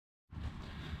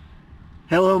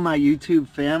Hello my YouTube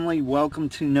family, welcome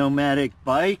to Nomadic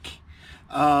Bike.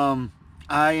 I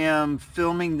am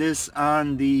filming this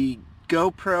on the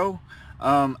GoPro.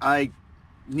 I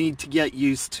need to get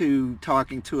used to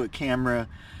talking to a camera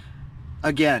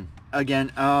again. I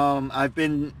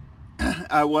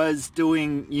was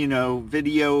doing,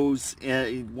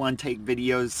 videos, one-take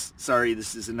videos. Sorry,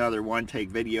 this is another one-take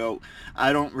video.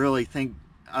 I don't really think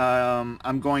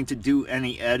I'm going to do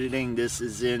any editing. This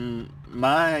is in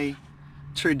my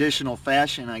traditional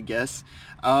fashion, I guess.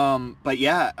 But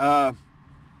yeah,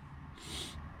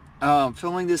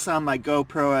 filming this on my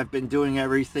GoPro. I've been doing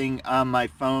everything on my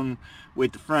phone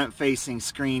with the front-facing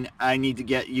screen. I need to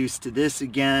get used to this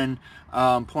again.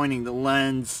 Pointing the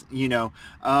lens,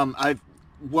 I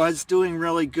was doing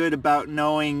really good about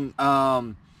knowing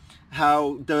how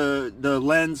the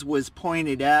lens was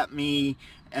pointed at me,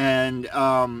 and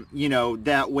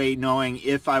that way knowing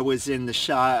if I was in the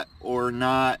shot or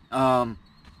not.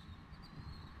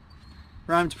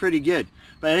 Rhymes pretty good.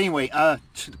 But anyway,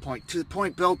 to the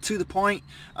point, Bill, to the point.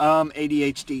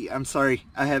 ADHD, I'm sorry,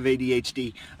 I have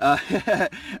ADHD.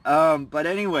 But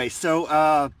anyway,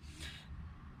 so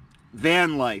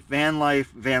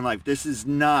Vanlife. This is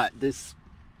not,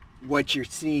 what you're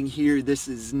seeing here, this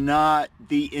is not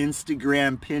the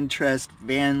Instagram, Pintrest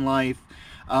Vanlife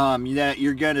that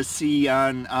you're gonna see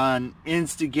on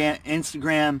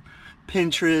Instagram,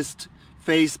 Pinterest,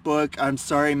 Facebook. I'm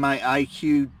sorry, my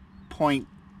IQ points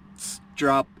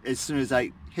drop as soon as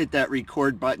I hit that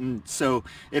record button. So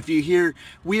if you hear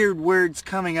weird words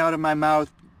coming out of my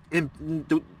mouth,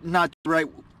 not right,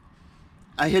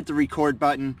 I hit the record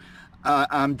button.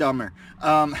 I'm dumber.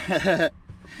 Dumber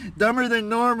than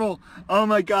normal. Oh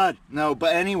my god. No,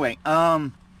 but anyway,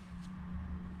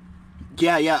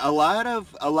 yeah, a lot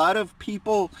of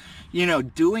people,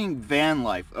 doing van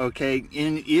life, okay,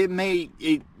 and it may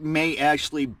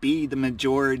actually be the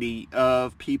majority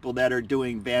of people that are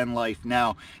doing van life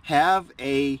now have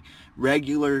a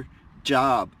regular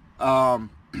job.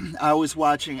 I was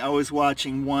watching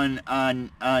one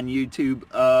on YouTube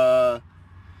a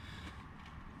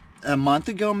month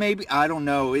ago, maybe. I don't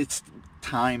know. It's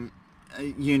time.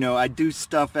 I do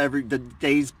stuff the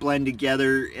days blend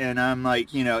together, and I'm like,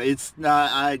 it's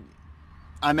not,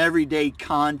 I'm everyday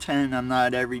content. I'm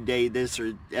not everyday this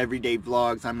or everyday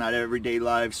vlogs. I'm not everyday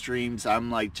live streams.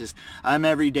 I'm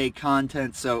everyday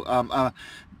content. So,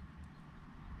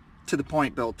 to the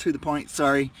point, Bill, to the point.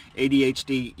 Sorry,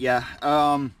 ADHD. Yeah.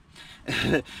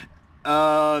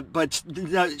 But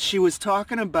she was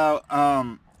talking about,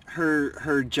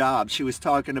 her job. She was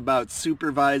talking about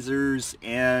supervisors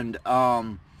and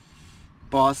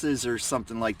bosses or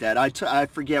something like that. I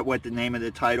forget what the name of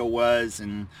the title was,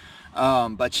 and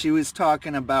but she was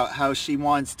talking about how she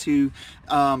wants to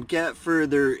get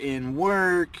further in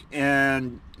work,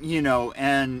 and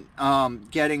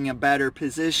getting a better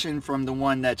position from the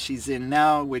one that she's in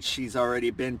now, which she's already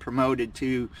been promoted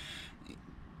to,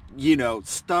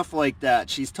 stuff like that.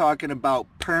 She's talking about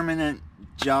permanent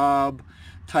job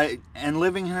and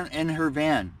living in her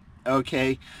van.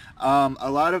 Okay, a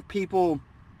lot of people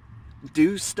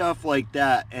do stuff like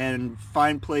that and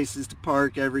find places to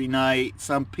park every night.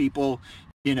 Some people,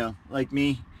 like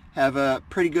me, have a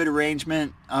pretty good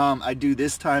arrangement. I do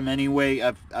this time anyway.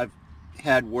 I've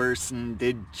had worse and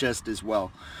did just as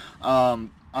well,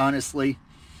 honestly.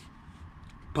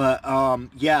 But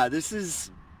yeah, this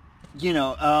is,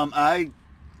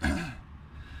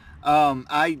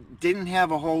 I didn't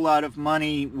have a whole lot of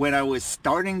money when I was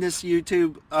starting this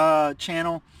YouTube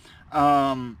channel.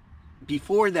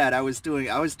 Before that, I was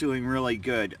doing really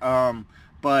good.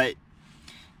 But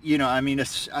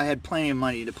I had plenty of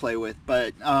money to play with.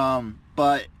 But I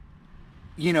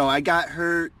got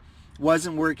hurt,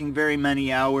 wasn't working very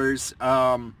many hours.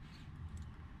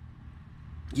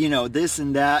 This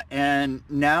and that, and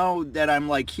now that I'm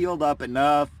like healed up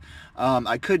enough,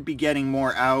 I could be getting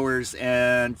more hours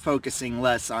and focusing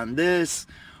less on this,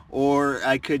 or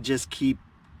I could just keep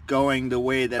going the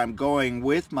way that I'm going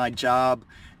with my job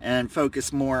and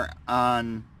focus more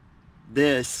on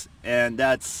this. And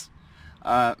that's,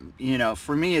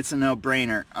 for me, it's a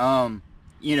no-brainer.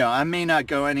 I may not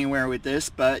go anywhere with this,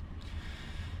 but,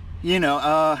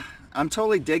 I'm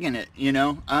totally digging it,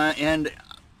 and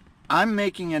I'm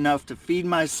making enough to feed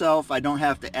myself. I don't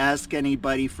have to ask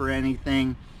anybody for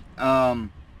anything.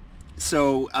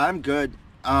 So I'm good.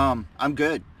 I'm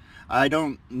good. I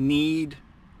don't need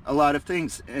a lot of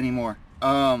things anymore.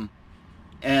 And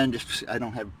I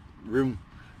don't have room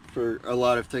for a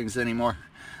lot of things anymore.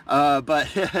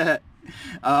 But a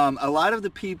lot of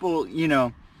the people,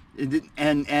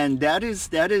 and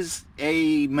that is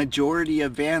a majority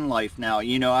of van life now.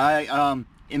 I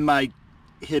in my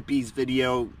hippies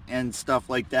video and stuff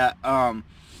like that, I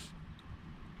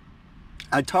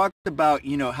talked about,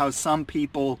 you know, how some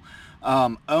people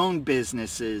own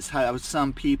businesses, how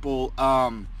some people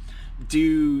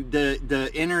do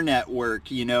the internet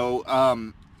work, you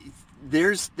know.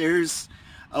 There's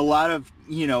a lot of,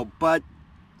 you know, but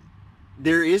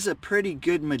there is a pretty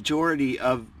good majority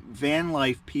of van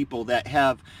life people that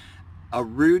have a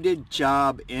rooted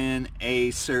job in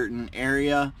a certain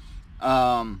area.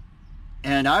 And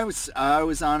I was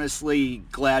honestly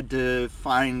glad to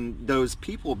find those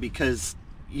people because,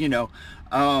 you know,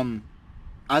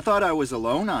 I thought I was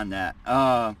alone on that.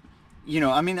 You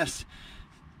know, I mean,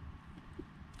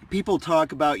 people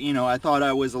talk about, you know, I thought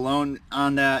I was alone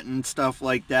on that and stuff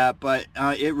like that, but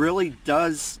it really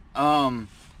does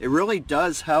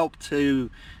help to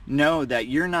know that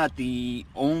you're not the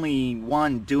only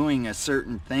one doing a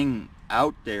certain thing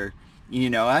out there. You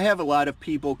know, I have a lot of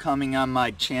people coming on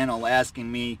my channel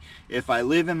asking me if I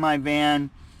live in my van,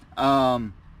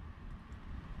 and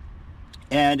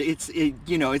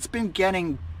you know, it's been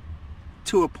getting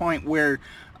to a point where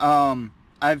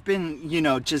I've been, you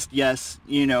know, just yes,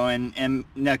 you know, and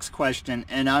next question,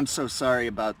 and I'm so sorry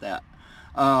about that.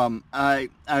 I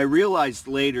realized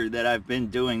later that I've been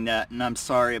doing that, and I'm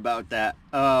sorry about that.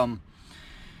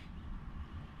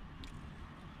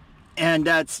 And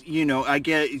that's, you know, I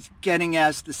getting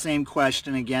asked the same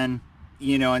question again,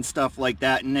 you know, and stuff like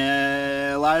that. And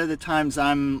a lot of the times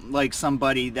I'm like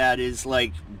somebody that is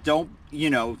like, don't, you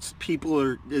know,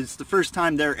 it's the first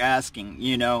time they're asking,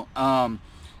 you know,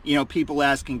 people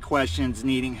asking questions,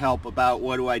 needing help about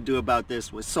what do I do about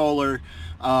this with solar,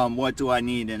 what do I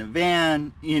need in a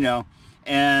van, you know,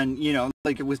 and, you know,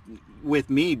 like it was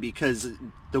with me, because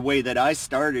the way that I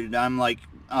started, I'm like,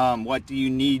 what do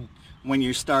you need when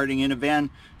you're starting in a van?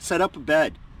 Set up a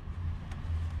bed.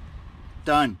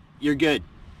 Done. You're good.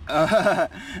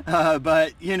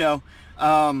 But, you know,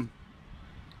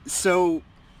 so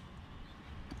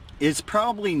it's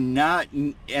probably not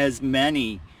as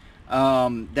many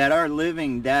that are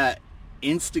living that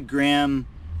Instagram,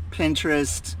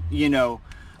 Pinterest, you know,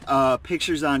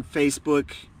 pictures on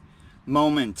Facebook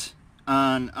moment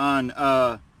in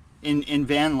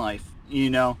van life, you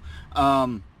know.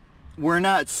 We're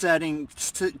not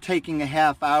taking a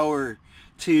half hour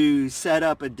to set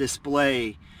up a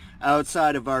display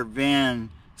outside of our van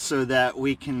so that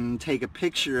we can take a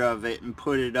picture of it and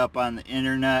put it up on the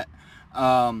internet.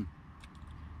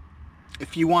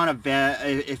 If you want a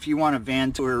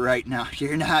van tour right now,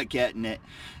 you're not getting it.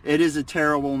 It is a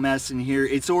terrible mess in here.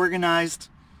 It's organized.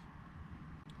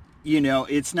 You know,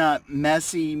 it's not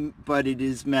messy, but it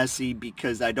is messy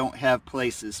because I don't have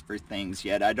places for things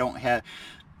yet.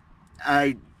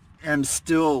 I am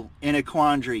still in a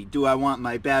quandary. Do I want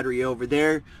my battery over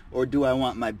there, or do I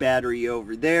want my battery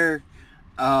over there?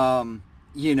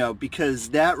 You know, because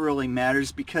that really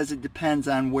matters, because it depends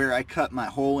on where I cut my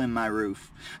hole in my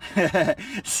roof.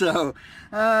 So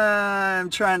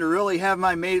I'm trying to really have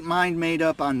my mind made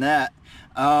up on that.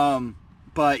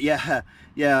 But yeah,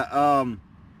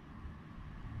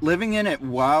 living in it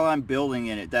while I'm building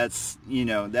in it, that's, you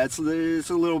know, it's a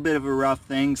little bit of a rough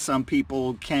thing. Some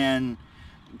people can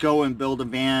go and build a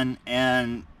van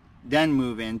and then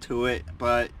move into it,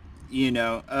 but, you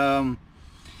know,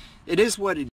 it is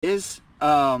what it is.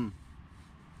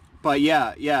 But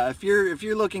yeah, if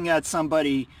you're looking at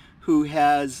somebody who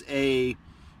has a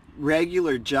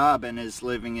regular job and is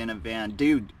living in a van,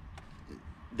 dude,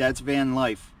 that's van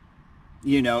life.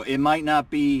 You know, it might not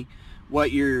be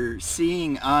what you're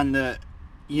seeing on the,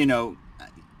 you know,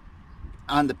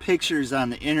 on the pictures on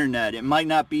the internet. It might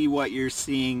not be what you're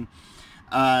seeing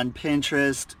on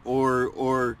Pinterest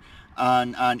or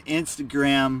on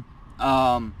Instagram.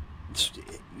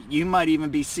 You might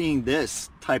even be seeing this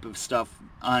type of stuff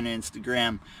on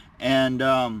Instagram, and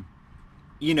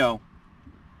you know,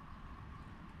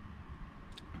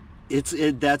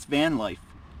 that's van life.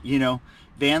 You know,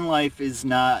 van life is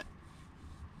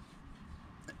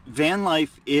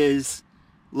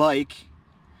like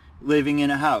living in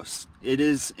a house. It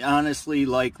is honestly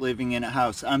like living in a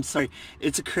house. I'm sorry,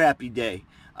 it's a crappy day.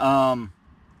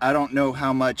 I don't know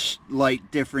how much light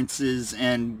differences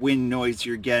and wind noise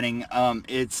you're getting.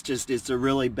 It's a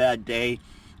really bad day.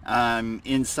 I'm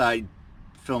inside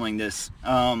filming this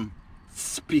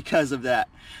because of that.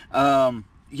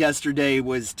 Yesterday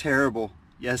was terrible.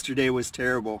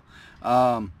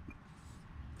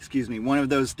 Excuse me, one of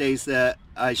those days that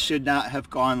I should not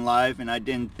have gone live, and I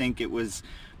didn't think it was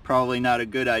probably not a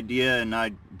good idea, and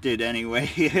I did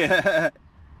anyway.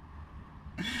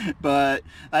 But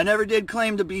I never did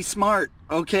claim to be smart,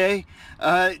 okay?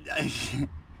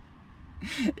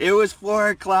 It was 4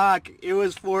 o'clock. It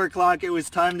was 4 o'clock. It was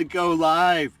time to go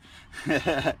live.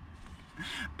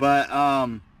 But,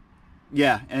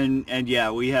 yeah, and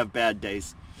yeah, we have bad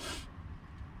days.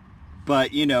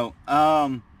 But, you know,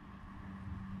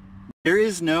 there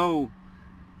is no,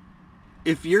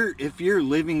 if you're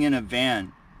living in a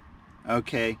van,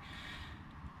 okay,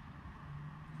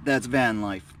 that's van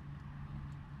life.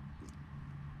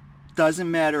 Doesn't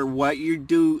matter what you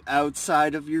do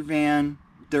outside of your van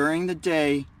during the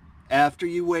day, after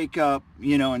you wake up,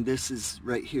 you know, and this is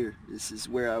right here. This is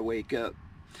where I wake up.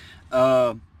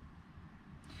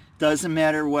 Doesn't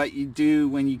matter what you do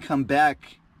when you come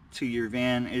back to your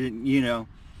van. You know,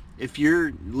 if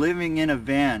you're living in a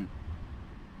van,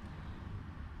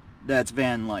 that's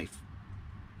van life.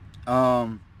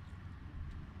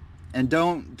 And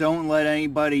don't let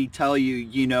anybody tell you,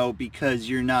 you know, because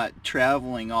you're not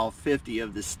traveling all 50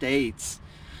 of the states,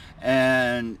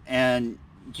 and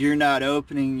you're not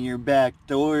opening your back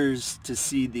doors to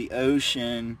see the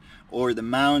ocean or the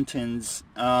mountains,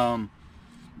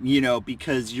 you know,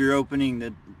 because you're opening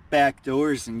the back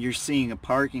doors and you're seeing a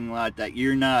parking lot, that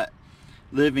you're not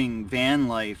living van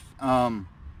life.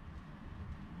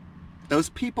 Those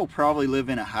people probably live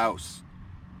in a house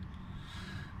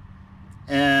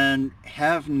and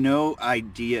have no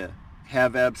idea,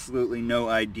 have absolutely no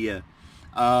idea.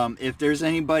 If there's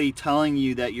anybody telling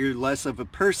you that you're less of a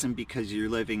person because you're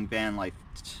living van life,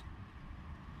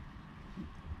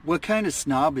 what kind of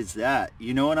snob is that?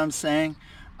 You know what I'm saying?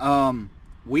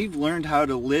 We've learned how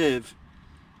to live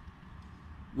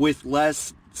with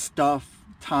less stuff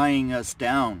tying us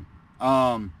down.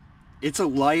 It's a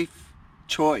life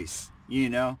choice, you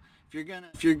know.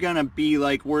 If you're gonna be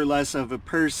like, we're less of a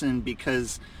person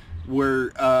because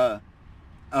we're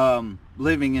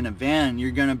living in a van,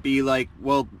 you're gonna be like,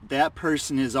 well, that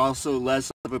person is also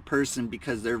less of a person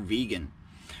because they're vegan,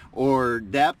 or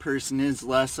that person is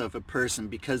less of a person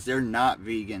because they're not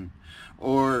vegan,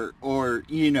 or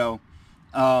you know,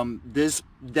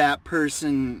 that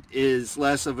person is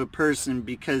less of a person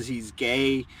because he's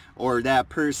gay, or that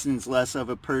person's less of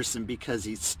a person because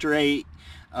he's straight.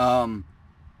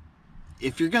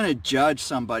 If you're gonna judge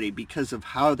somebody because of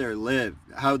how they live,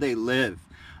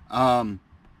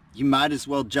 you might as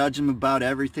well judge them about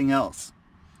everything else,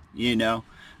 you know,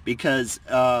 because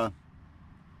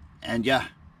and yeah,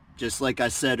 just like I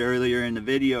said earlier in the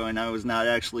video, and I was not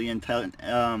actually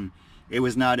it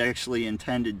was not actually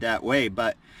intended that way,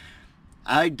 but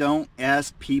I don't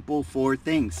ask people for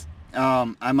things.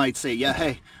 I might say, yeah,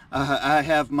 hey, I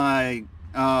have my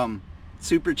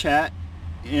super chat,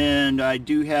 and I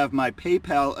do have my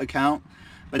PayPal account,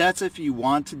 but that's if you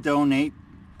want to donate.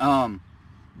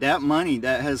 That money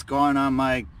that has gone on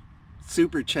my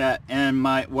super chat and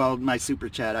my super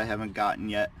chat I haven't gotten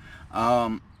yet.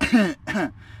 I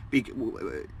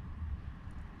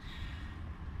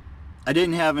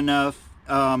didn't have enough.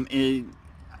 It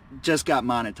just got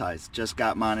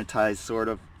monetized, sort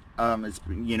of. It's,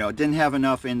 you know, didn't have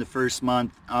enough in the first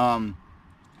month. But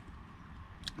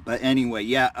anyway,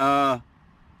 yeah.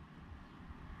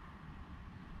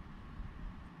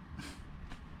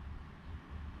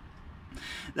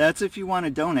 That's if you want to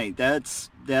donate. That's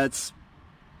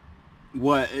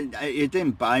what it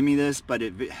didn't buy me this, but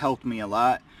it helped me a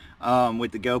lot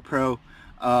with the GoPro.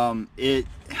 It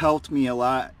helped me a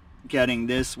lot getting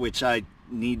this, which I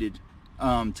needed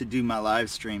to do my live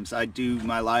streams. I do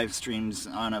my live streams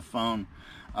on a phone.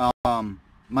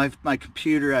 My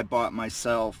computer I bought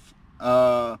myself.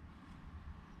 A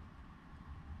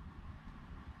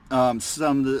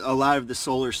lot of the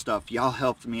solar stuff y'all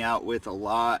helped me out with a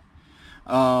lot.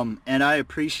 And I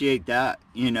appreciate that,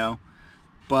 you know,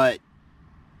 but,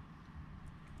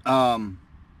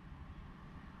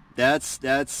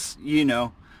 that's, you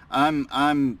know,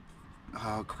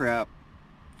 oh crap,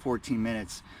 14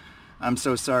 minutes. I'm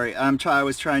so sorry. I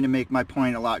was trying to make my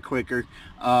point a lot quicker.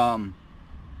 But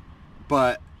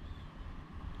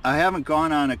I haven't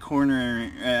gone on a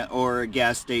corner or a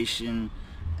gas station,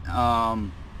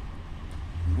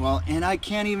 well, and I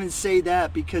can't even say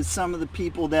that because some of the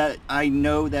people that I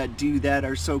know that do that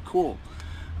are so cool.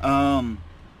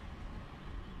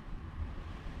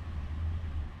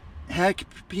 Heck,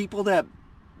 people that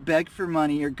beg for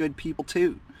money are good people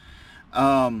too.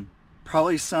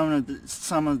 Probably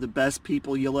some of the best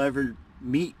people you'll ever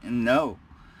meet and know.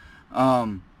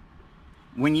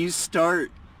 When you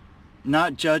start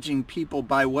not judging people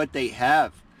by what they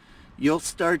have, you'll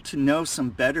start to know some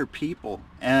better people,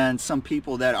 and some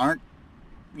people that aren't,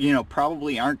 you know,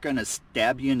 probably aren't going to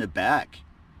stab you in the back.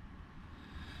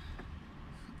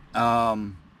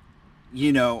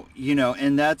 You know,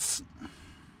 and that's,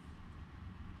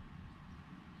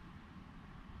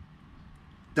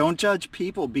 Don't judge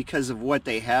people because of what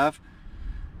they have.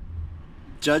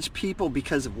 Judge people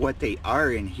because of what they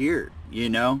are in here, you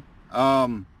know?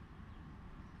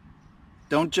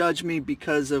 Don't judge me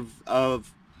because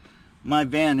of my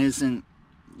van isn't,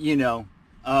 you know,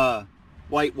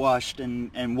 whitewashed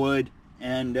and wood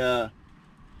and,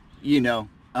 you know,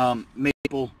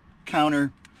 maple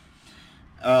counter.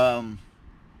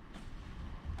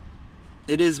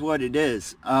 It is what it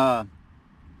is.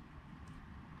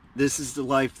 This is the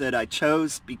life that I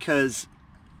chose because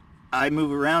I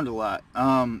move around a lot.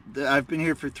 I've been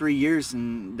here for 3 years,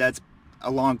 and that's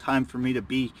a long time for me to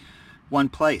be one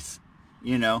place,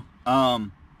 you know. I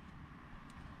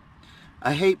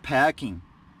hate packing.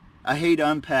 I hate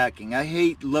unpacking. I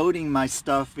hate loading my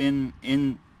stuff in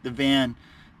the van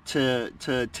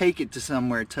to take it to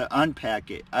somewhere, to unpack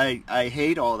it. I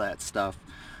hate all that stuff.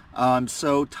 I'm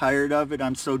so tired of it.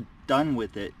 I'm so done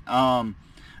with it.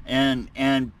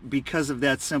 And because of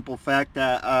that simple fact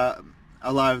that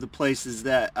a lot of the places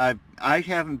that I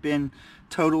haven't been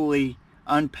totally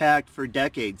unpacked for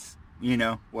decades, you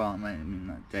know, well, I mean,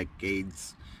 not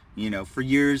decades, you know, for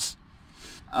years,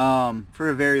 for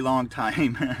a very long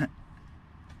time.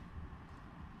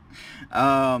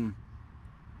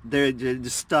 The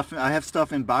stuff, I have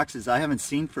stuff in boxes I haven't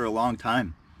seen for a long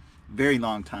time, very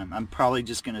long time. I'm probably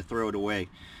just going to throw it away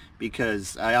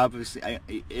because I obviously,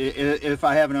 if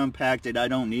I haven't unpacked it, I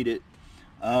don't need it.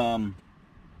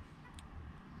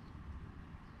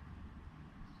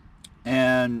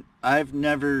 And I've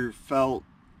never felt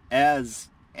as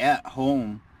at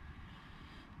home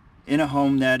in a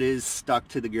home that is stuck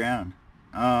to the ground.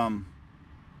 I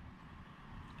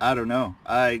don't know.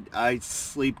 I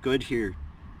sleep good here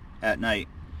at night.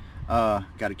 Got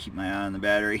to keep my eye on the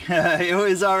battery. It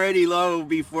was already low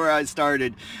before I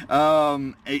started.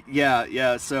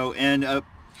 Yeah. So, and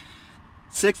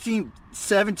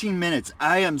 17 minutes.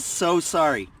 I am so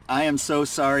sorry. I am so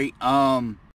sorry.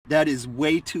 That is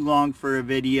way too long for a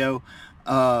video.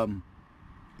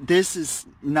 This is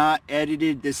not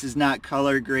edited. This is not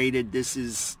color graded. This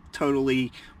is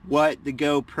totally what the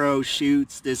GoPro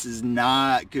shoots. This is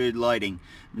not good lighting.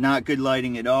 Not good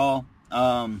lighting at all.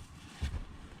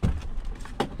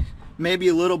 Maybe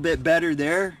a little bit better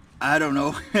there. I don't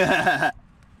know.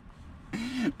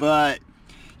 But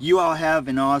you all have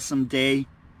an awesome day.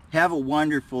 Have a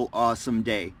wonderful, awesome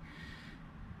day.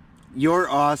 You're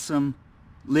awesome.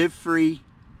 Live free.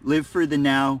 Live for the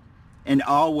now. And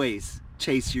always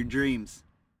chase your dreams.